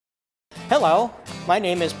Hello, my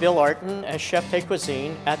name is Bill Orton as Chef de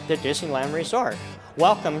Cuisine at the Disneyland Resort.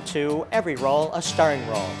 Welcome to Every Role a Starring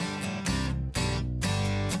Role.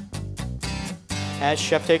 As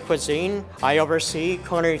Chef de Cuisine, I oversee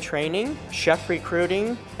culinary training, chef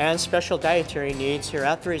recruiting, and special dietary needs here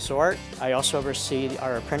at the resort. I also oversee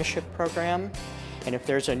our apprenticeship program, and if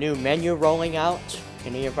there's a new menu rolling out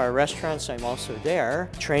in any of our restaurants, I'm also there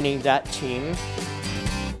training that team.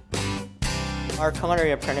 Our Culinary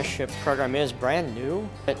Apprenticeship Program is brand new.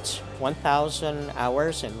 It's 1,000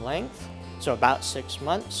 hours in length, so about 6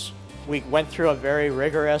 months. We went through a very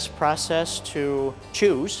rigorous process to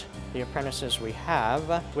choose the apprentices we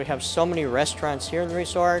have. We have so many restaurants here in the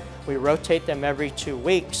resort. We rotate them every 2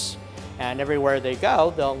 weeks, and everywhere they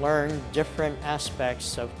go, they'll learn different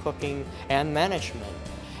aspects of cooking and management.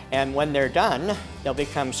 And when they're done, they'll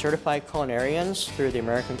become certified culinarians through the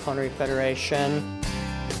American Culinary Federation.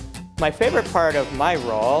 My favorite part of my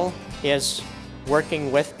role is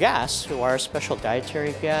working with guests who are special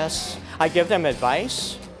dietary guests. I give them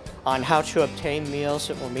advice on how to obtain meals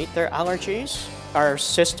that will meet their allergies. Our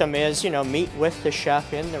system is, meet with the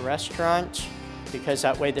chef in the restaurant, because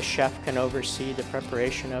that way the chef can oversee the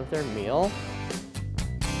preparation of their meal.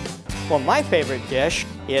 Well, my favorite dish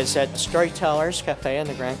is at Storytellers Cafe in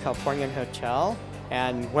the Grand Californian Hotel.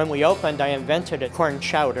 And when we opened, I invented a corn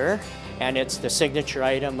chowder, and it's the signature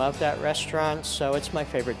item of that restaurant, so it's my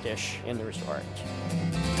favorite dish in the resort.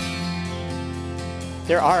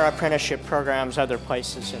 There are apprenticeship programs other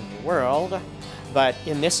places in the world, but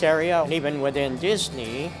in this area, and even within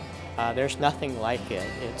Disney, there's nothing like it.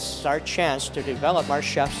 It's our chance to develop our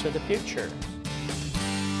chefs of the future.